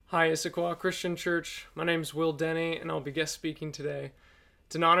Hi, Issaquah Christian Church. My name is Will Denny, and I'll be guest speaking today.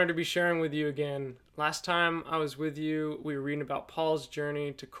 It's an honor to be sharing with you again. Last time I was with you, we were reading about Paul's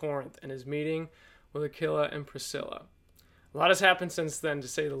journey to Corinth and his meeting with Aquila and Priscilla. A lot has happened since then, to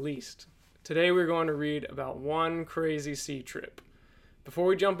say the least. Today we're going to read about one crazy sea trip. Before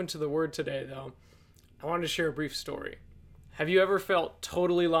we jump into the word today, though, I wanted to share a brief story. Have you ever felt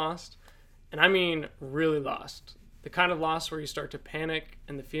totally lost? And I mean really lost. The kind of loss where you start to panic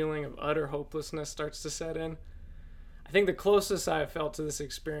and the feeling of utter hopelessness starts to set in. I think the closest I have felt to this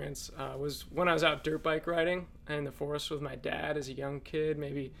experience was when I was out dirt bike riding in the forest with my dad as a young kid,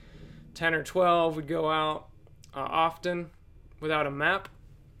 maybe 10 or 12. We'd go out often without a map,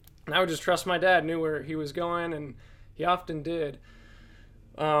 and I would just trust my dad knew where he was going, and he often did.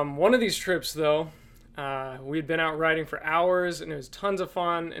 One of these trips, though, we'd been out riding for hours, and it was tons of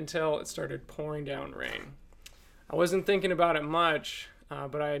fun until it started pouring down rain. I wasn't thinking about it much,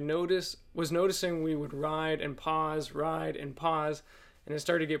 but I was noticing we would ride and pause, and it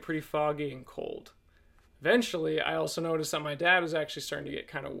started to get pretty foggy and cold. Eventually, I also noticed that my dad was actually starting to get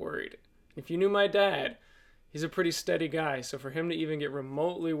kind of worried. If you knew my dad, he's a pretty steady guy, so for him to even get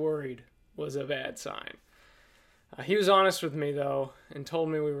remotely worried was a bad sign. He was honest with me, though, and told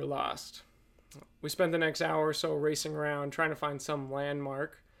me we were lost. We spent the next hour or so racing around trying to find some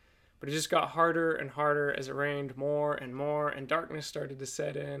landmark, but it just got harder and harder as it rained more and more, and darkness started to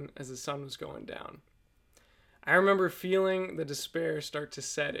set in as the sun was going down. I remember feeling the despair start to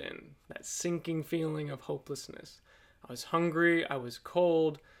set in, that sinking feeling of hopelessness. I was hungry, I was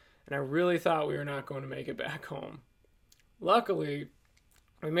cold, and I really thought we were not going to make it back home. Luckily,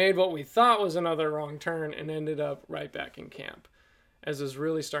 we made what we thought was another wrong turn and ended up right back in camp, as it was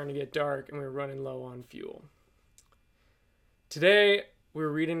really starting to get dark and we were running low on fuel. Today, we're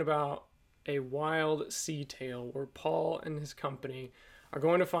reading about a wild sea tale where Paul and his company are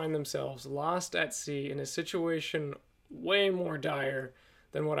going to find themselves lost at sea in a situation way more dire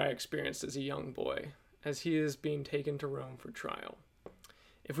than what I experienced as a young boy, as he is being taken to Rome for trial.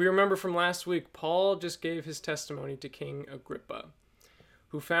 If we remember from last week, Paul just gave his testimony to King Agrippa,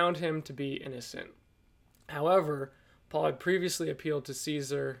 who found him to be innocent. However, Paul had previously appealed to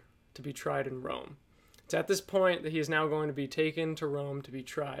Caesar to be tried in Rome. It's at this point that he is now going to be taken to Rome to be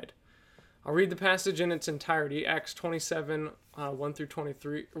tried. I'll read the passage in its entirety, Acts 27, 1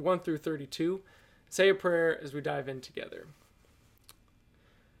 through 32. Say a prayer as we dive in together.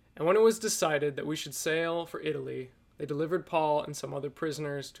 And when it was decided that we should sail for Italy, they delivered Paul and some other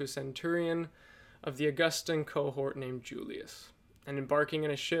prisoners to a centurion of the Augustan cohort named Julius. And embarking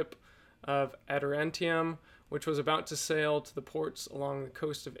in a ship of Adramyttium, which was about to sail to the ports along the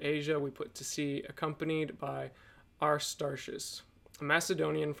coast of Asia, we put to sea, accompanied by Aristarchus, a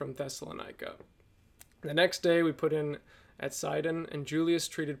Macedonian from Thessalonica. The next day we put in at Sidon, and Julius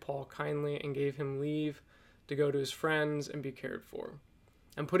treated Paul kindly and gave him leave to go to his friends and be cared for.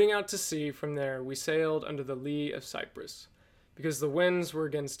 And putting out to sea from there, we sailed under the lee of Cyprus, because the winds were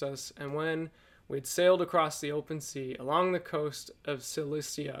against us, and when we had sailed across the open sea along the coast of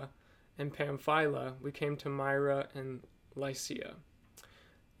Cilicia and Pamphylia, we came to Myra and Lycia.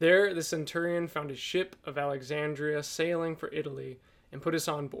 There the centurion found a ship of Alexandria sailing for Italy and put us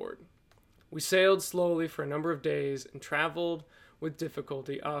on board. We sailed slowly for a number of days and traveled with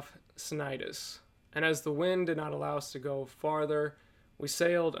difficulty off Cnidus. And as the wind did not allow us to go farther, we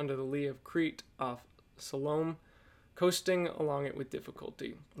sailed under the lee of Crete off Salome, coasting along it with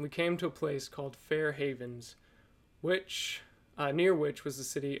difficulty. We came to a place called Fair Havens, near which was the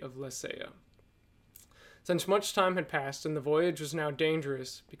city of Lasea. Since much time had passed and the voyage was now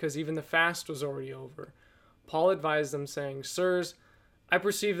dangerous, because even the fast was already over, Paul advised them, saying, "Sirs, I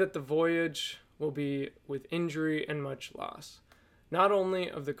perceive that the voyage will be with injury and much loss, not only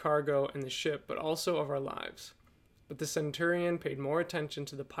of the cargo and the ship, but also of our lives." But the centurion paid more attention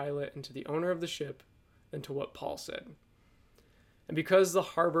to the pilot and to the owner of the ship than to what Paul said. And because the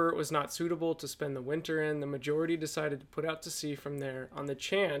harbor was not suitable to spend the winter in, the majority decided to put out to sea from there on the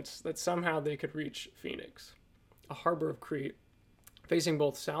chance that somehow they could reach Phoenix, a harbor of Crete, facing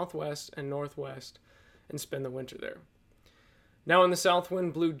both southwest and northwest, and spend the winter there. Now when the south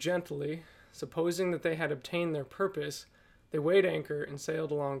wind blew gently, supposing that they had obtained their purpose, they weighed anchor and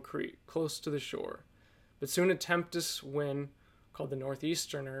sailed along Crete, close to the shore. But soon a tempestuous wind, called the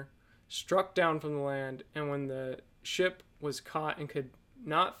northeasterner, struck down from the land, and when the ship was caught and could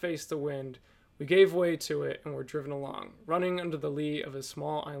not face the wind, we gave way to it and were driven along, running under the lee of a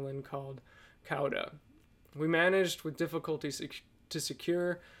small island called Cauda. We managed with difficulty to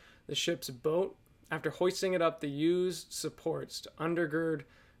secure the ship's boat after hoisting it up the used supports to undergird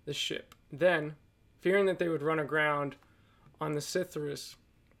the ship. Then, fearing that they would run aground on the Cythrus,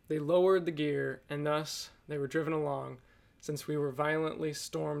 They lowered the gear, and thus they were driven along. Since we were violently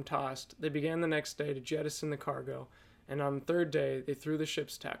storm-tossed, they began the next day to jettison the cargo, and on the third day they threw the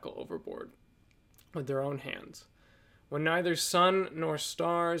ship's tackle overboard with their own hands. When neither sun nor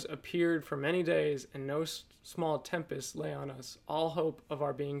stars appeared for many days, and no small tempest lay on us, all hope of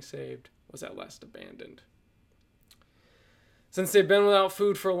our being saved was at last abandoned. Since they had been without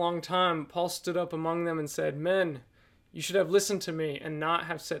food for a long time, Paul stood up among them and said, "Men, you should have listened to me and not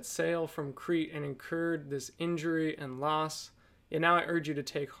have set sail from Crete and incurred this injury and loss. Yet now I urge you to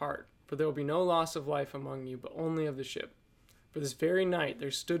take heart, for there will be no loss of life among you, but only of the ship. For this very night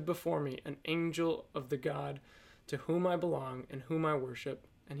there stood before me an angel of the God to whom I belong and whom I worship,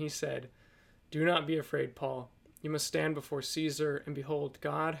 and he said, 'Do not be afraid, Paul. You must stand before Caesar, and behold,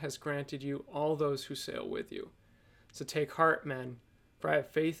 God has granted you all those who sail with you. So take heart, men, for I have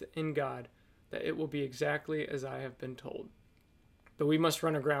faith in God that it will be exactly as I have been told. But we must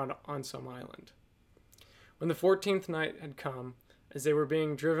run aground on some island.' When the 14th night had come, as they were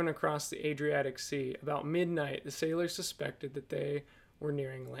being driven across the Adriatic Sea, about midnight the sailors suspected that they were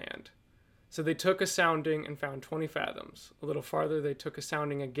nearing land. So they took a sounding and found 20 fathoms. A little farther they took a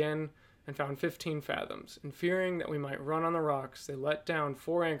sounding again and found 15 fathoms. And fearing that we might run on the rocks, they let down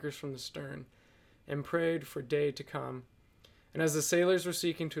 4 anchors from the stern and prayed for day to come. And as the sailors were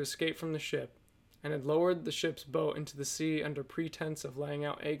seeking to escape from the ship, and had lowered the ship's boat into the sea under pretense of laying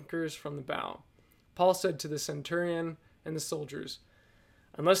out anchors from the bow, Paul said to the centurion and the soldiers,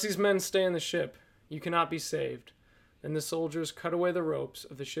 'Unless these men stay in the ship, you cannot be saved.' Then the soldiers cut away the ropes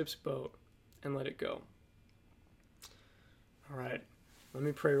of the ship's boat and let it go." All right, let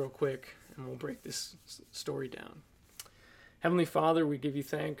me pray real quick, and we'll break this story down. Heavenly Father, we give you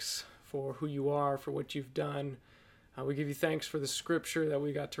thanks for who you are, for what you've done. We give you thanks for the scripture that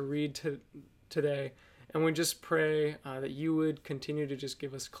we got to read today. And we just pray that you would continue to just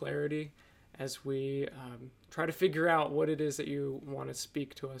give us clarity as we try to figure out what it is that you want to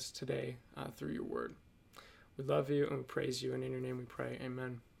speak to us today through your word. We love you and we praise you, and in your name we pray.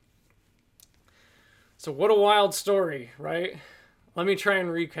 Amen. So what a wild story, right? Let me try and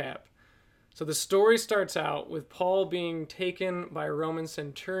recap. So the story starts out with Paul being taken by a Roman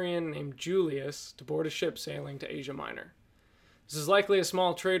centurion named Julius to board a ship sailing to Asia Minor. This is likely a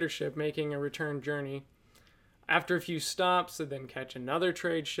small trader ship making a return journey. After a few stops, they then catch another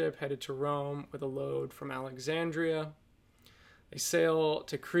trade ship headed to Rome with a load from Alexandria. They sail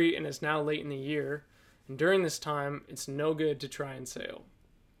to Crete, and it's now late in the year, and during this time, it's no good to try and sail.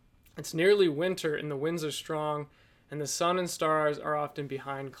 It's nearly winter, and the winds are strong, and the sun and stars are often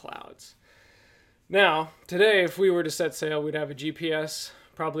behind clouds. Now, today, if we were to set sail, we'd have a GPS,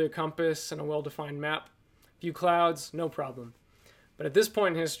 probably a compass, and a well-defined map. A few clouds, no problem. But at this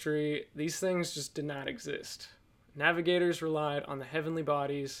point in history, these things just did not exist. Navigators relied on the heavenly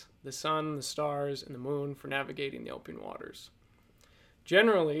bodies, the sun, the stars, and the moon for navigating the open waters.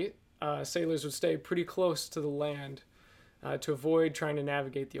 Generally, sailors would stay pretty close to the land to avoid trying to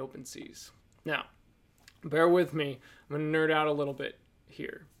navigate the open seas. Now, bear with me. I'm going to nerd out a little bit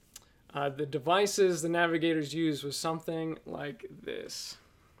here. The devices the navigators used was something like this.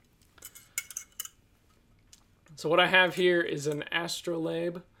 So what I have here is an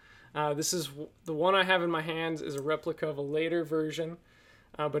astrolabe. This is the one I have in my hands is a replica of a later version,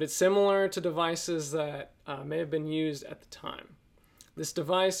 but it's similar to devices that may have been used at the time. This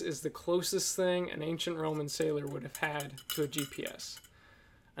device is the closest thing an ancient Roman sailor would have had to a GPS.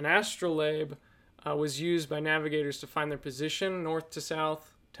 An astrolabe was used by navigators to find their position north to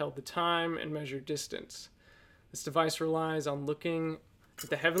south, tell the time, and measure distance. This device relies on looking at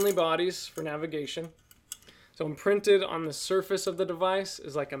the heavenly bodies for navigation. So imprinted on the surface of the device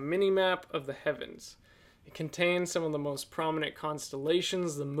is like a mini-map of the heavens. It contains some of the most prominent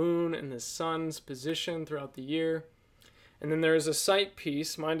constellations, the moon and the sun's position throughout the year. And then there is a sight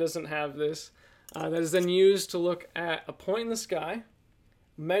piece, mine doesn't have this, that is then used to look at a point in the sky,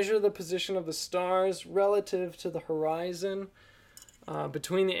 measure the position of the stars relative to the horizon.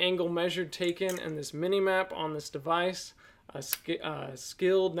 Between the angle measured taken and this mini-map on this device, a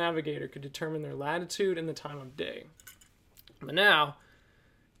skilled navigator could determine their latitude and the time of day. But now,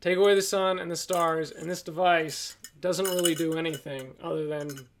 take away the sun and the stars, and this device doesn't really do anything other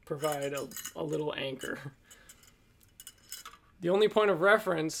than provide a little anchor. The only point of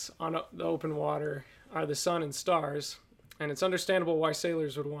reference on the open water are the sun and stars, and it's understandable why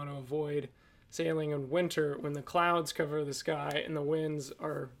sailors would want to avoid sailing in winter when the clouds cover the sky and the winds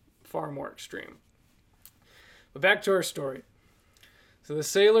are far more extreme. But back to our story. So the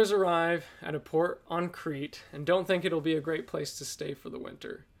sailors arrive at a port on Crete and don't think it'll be a great place to stay for the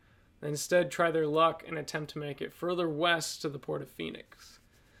winter. They instead try their luck and attempt to make it further west to the port of Phoenix.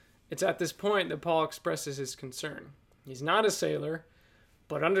 It's at this point that Paul expresses his concern. He's not a sailor,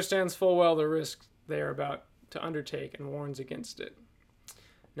 but understands full well the risks they are about to undertake and warns against it.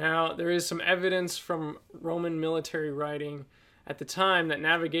 Now, there is some evidence from Roman military writing at the time that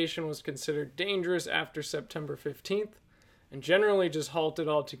navigation was considered dangerous after September 15th and generally just halted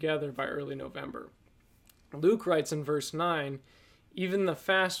altogether by early November. Luke writes in verse 9, even the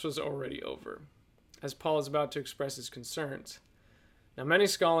fast was already over, as Paul is about to express his concerns. Now, many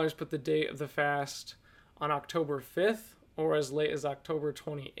scholars put the date of the fast on October 5th or as late as October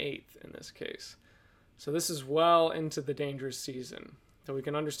 28th in this case. So this is well into the dangerous season, so we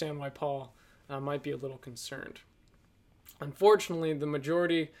can understand why Paul might be a little concerned. Unfortunately, the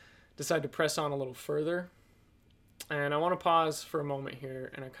majority decide to press on a little further, and I want to pause for a moment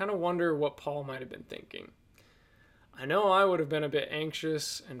here, and I kind of wonder what Paul might have been thinking. I know I would have been a bit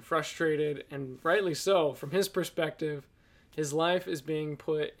anxious and frustrated, and rightly so. From his perspective, his life is being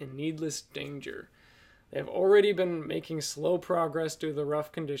put in needless danger. They have already been making slow progress due to the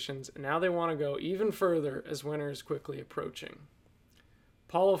rough conditions, and now they want to go even further as winter is quickly approaching.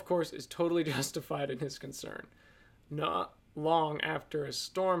 Paul, of course, is totally justified in his concern. Not long after a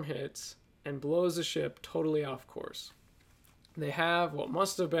storm hits and blows the ship totally off course. They have what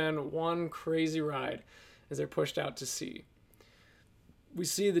must have been one crazy ride as they're pushed out to sea. We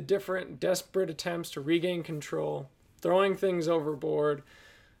see the different desperate attempts to regain control, throwing things overboard,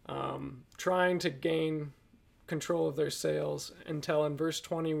 trying to gain control of their sails, until in verse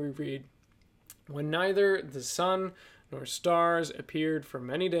 20 we read, when neither the sun nor stars appeared for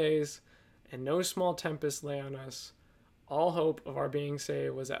many days, and no small tempest lay on us, all hope of our being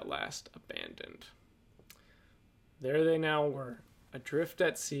saved was at last abandoned. There they now were, adrift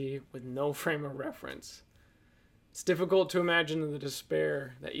at sea with no frame of reference. It's difficult to imagine the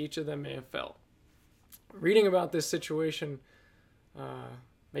despair that each of them may have felt. Reading about this situation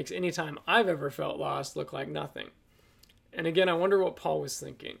makes any time I've ever felt lost look like nothing. And again, I wonder what Paul was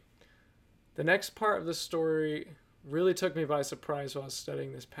thinking. The next part of the story really took me by surprise while I was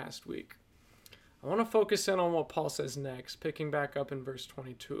studying this past week. I want to focus in on what Paul says next, picking back up in verse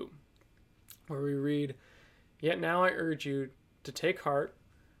 22, where we read, yet now I urge you to take heart,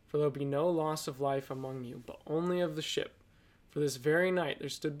 for there will be no loss of life among you, but only of the ship. For this very night there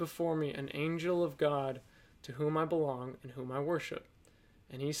stood before me an angel of God, to whom I belong and whom I worship.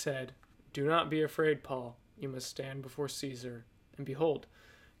 And he said, do not be afraid, Paul. You must stand before Caesar. And behold,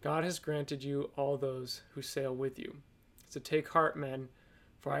 God has granted you all those who sail with you. So take heart, men,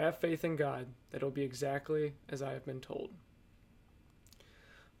 for I have faith in God that it will be exactly as I have been told.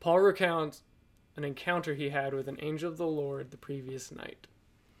 Paul recounts an encounter he had with an angel of the Lord the previous night.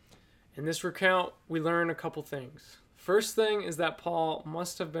 In this recount, we learn a couple things. First thing is that Paul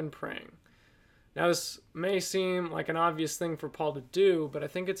must have been praying. Now, this may seem like an obvious thing for Paul to do, but I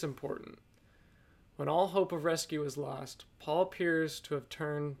think it's important. When all hope of rescue is lost, Paul appears to have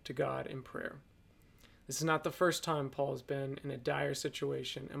turned to God in prayer. This is not the first time Paul has been in a dire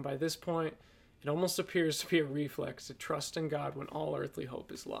situation, and by this point, it almost appears to be a reflex to trust in God when all earthly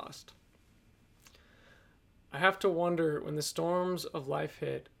hope is lost. I have to wonder, when the storms of life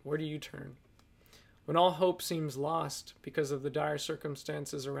hit, where do you turn? When all hope seems lost because of the dire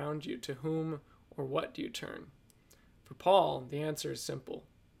circumstances around you, to whom or what do you turn? For Paul, the answer is simple: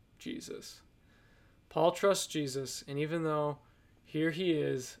 Jesus. Paul trusts Jesus, and even though here he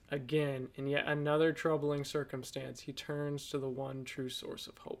is again in yet another troubling circumstance, he turns to the one true source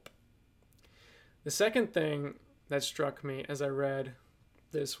of hope. The second thing that struck me as I read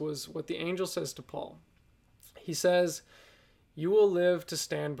this was what the angel says to Paul. He says, you will live to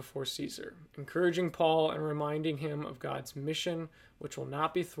stand before Caesar, encouraging Paul and reminding him of God's mission, which will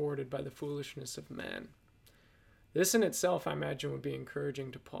not be thwarted by the foolishness of man. This in itself, I imagine, would be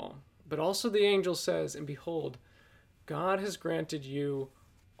encouraging to Paul. But also the angel says, and behold, God has granted you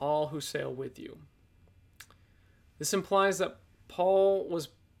all who sail with you. This implies that Paul was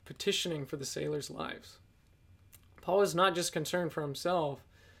petitioning for the sailors' lives. Paul was not just concerned for himself,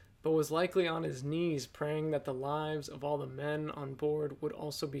 but was likely on his knees praying that the lives of all the men on board would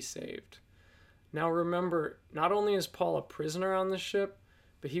also be saved. Now remember, not only is Paul a prisoner on the ship,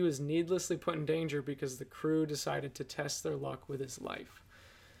 but he was needlessly put in danger because the crew decided to test their luck with his life.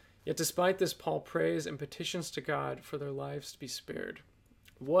 Yet despite this, Paul prays and petitions to God for their lives to be spared.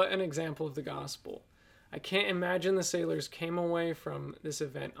 What an example of the gospel. I can't imagine the sailors came away from this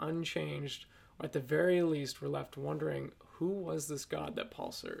event unchanged, or at the very least were left wondering, who was this God that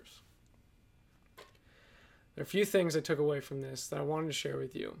Paul serves? There are a few things I took away from this that I wanted to share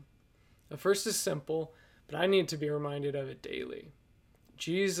with you. The first is simple, but I need to be reminded of it daily.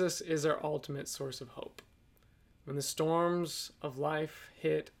 Jesus is our ultimate source of hope. When the storms of life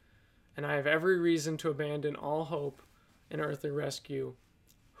hit, and I have every reason to abandon all hope in earthly rescue.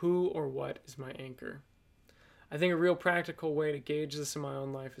 Who or what is my anchor? I think a real practical way to gauge this in my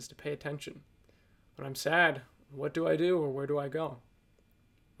own life is to pay attention. When I'm sad, what do I do or where do I go?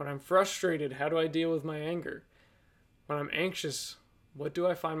 When I'm frustrated, how do I deal with my anger? When I'm anxious, what do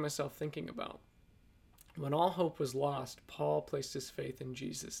I find myself thinking about? When all hope was lost, Paul placed his faith in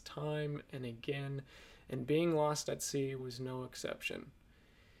Jesus time and again, and being lost at sea was no exception.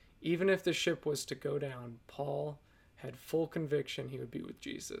 Even if the ship was to go down, Paul had full conviction he would be with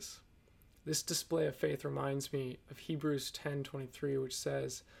Jesus. This display of faith reminds me of Hebrews 10:23, which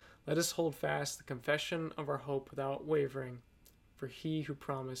says, "Let us hold fast the confession of our hope without wavering, for he who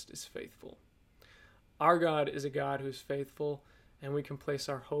promised is faithful." Our God is a God who is faithful, and we can place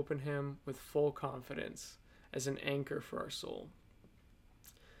our hope in him with full confidence as an anchor for our soul.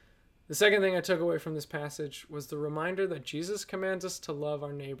 The second thing I took away from this passage was the reminder that Jesus commands us to love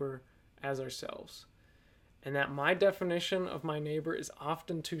our neighbor as ourselves, and that my definition of my neighbor is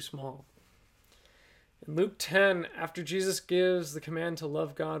often too small. In Luke 10, after Jesus gives the command to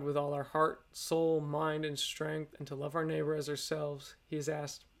love God with all our heart, soul, mind, and strength, and to love our neighbor as ourselves, he is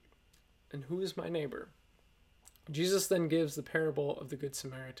asked, "And who is my neighbor?" Jesus then gives the parable of the Good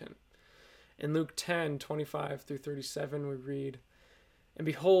Samaritan. In Luke 10:25-37, we read, "And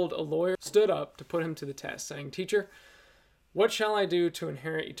behold, a lawyer stood up to put him to the test, saying, 'Teacher, what shall I do to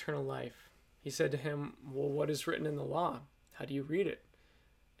inherit eternal life?' He said to him, 'Well, what is written in the law? How do you read it?'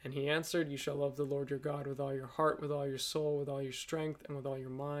 And he answered, 'You shall love the Lord your God with all your heart, with all your soul, with all your strength, and with all your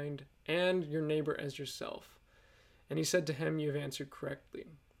mind, and your neighbor as yourself.' And he said to him, 'You have answered correctly.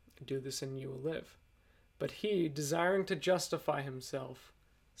 Do this and you will live.' But he, desiring to justify himself,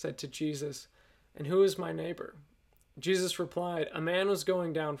 said to Jesus, 'And who is my neighbor?' Jesus replied, 'A man was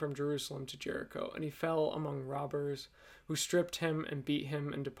going down from Jerusalem to Jericho, and he fell among robbers, who stripped him and beat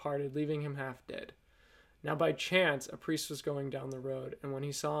him and departed, leaving him half dead. Now by chance a priest was going down the road, and when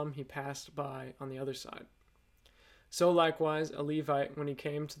he saw him, he passed by on the other side. So likewise a Levite, when he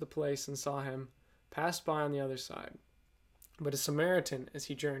came to the place and saw him, passed by on the other side. But a Samaritan, as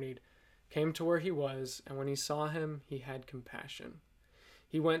he journeyed, came to where he was, and when he saw him, he had compassion.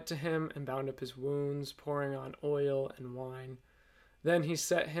 He went to him and bound up his wounds, pouring on oil and wine. Then he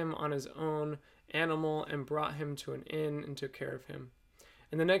set him on his own animal and brought him to an inn and took care of him.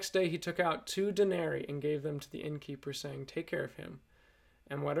 And the next day he took out 2 denarii and gave them to the innkeeper, saying, 'Take care of him,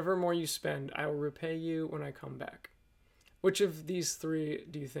 and whatever more you spend, I will repay you when I come back.' Which of these 3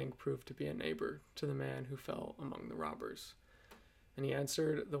 do you think proved to be a neighbor to the man who fell among the robbers?" And he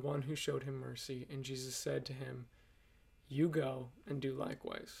answered, "The one who showed him mercy." And Jesus said to him, "You go and do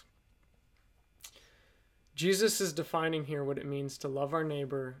likewise." Jesus is defining here what it means to love our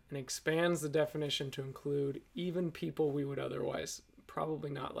neighbor and expands the definition to include even people we would otherwise probably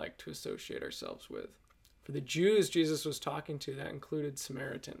not like to associate ourselves with. For the Jews Jesus was talking to, that included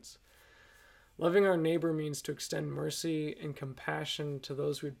Samaritans. Loving our neighbor means to extend mercy and compassion to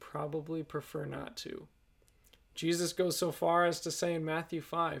those we'd probably prefer not to. Jesus goes so far as to say in Matthew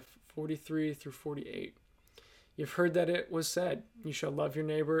 5:43-48, "You've heard that it was said, 'You shall love your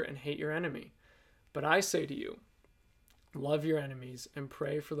neighbor and hate your enemy.' But I say to you, love your enemies and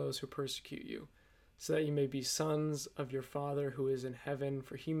pray for those who persecute you, so that you may be sons of your Father who is in heaven.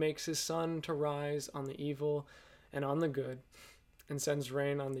 For he makes his sun to rise on the evil and on the good, and sends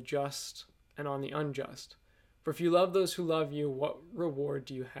rain on the just and on the unjust. For if you love those who love you, what reward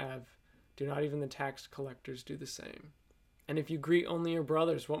do you have? Do not even the tax collectors do the same? And if you greet only your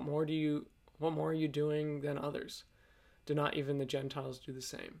brothers, what more are you doing than others? Do not even the Gentiles do the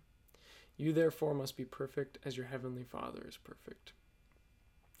same? You therefore must be perfect as your heavenly Father is perfect."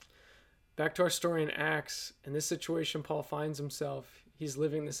 Back to our story in Acts. In this situation, Paul finds himself. He's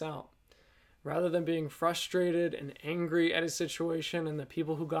living this out. Rather than being frustrated and angry at his situation and the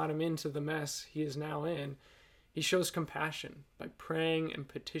people who got him into the mess he is now in, he shows compassion by praying and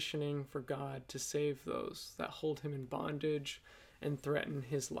petitioning for God to save those that hold him in bondage and threaten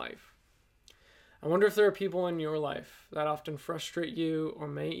his life. I wonder if there are people in your life that often frustrate you or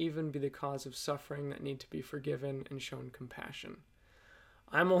may even be the cause of suffering that need to be forgiven and shown compassion.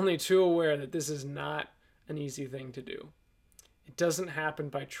 I'm only too aware that this is not an easy thing to do. It doesn't happen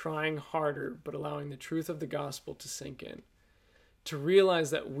by trying harder, but allowing the truth of the gospel to sink in. To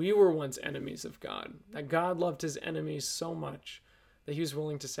realize that we were once enemies of God, that God loved his enemies so much that he was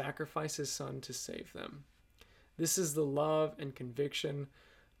willing to sacrifice his son to save them. This is the love and conviction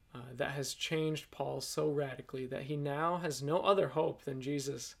that has changed Paul so radically that he now has no other hope than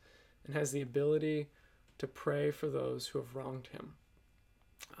Jesus and has the ability to pray for those who have wronged him.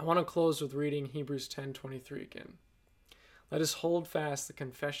 I want to close with reading Hebrews 10:23 again. Let us hold fast the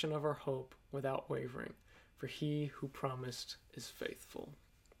confession of our hope without wavering, for he who promised is faithful.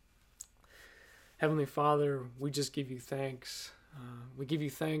 Heavenly Father, we just give you thanks. We give you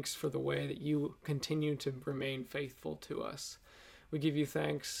thanks for the way that you continue to remain faithful to us. We give you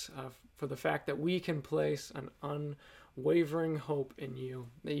thanks for the fact that we can place an unwavering hope in you,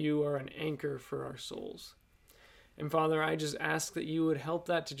 that you are an anchor for our souls. And Father, I just ask that you would help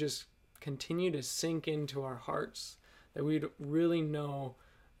that to just continue to sink into our hearts, that we'd really know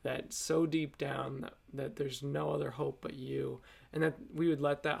that so deep down that there's no other hope but you, and that we would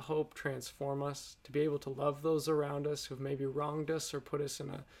let that hope transform us to be able to love those around us who've maybe wronged us or put us in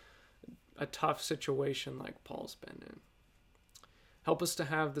a tough situation like Paul's been in. Help us to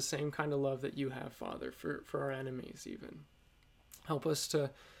have the same kind of love that you have, Father, for our enemies even. Help us to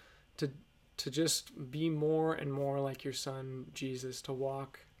just be more and more like your Son, Jesus, to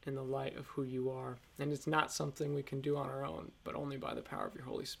walk in the light of who you are. And it's not something we can do on our own, but only by the power of your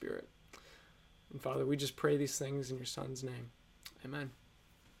Holy Spirit. And Father, we just pray these things in your Son's name. Amen.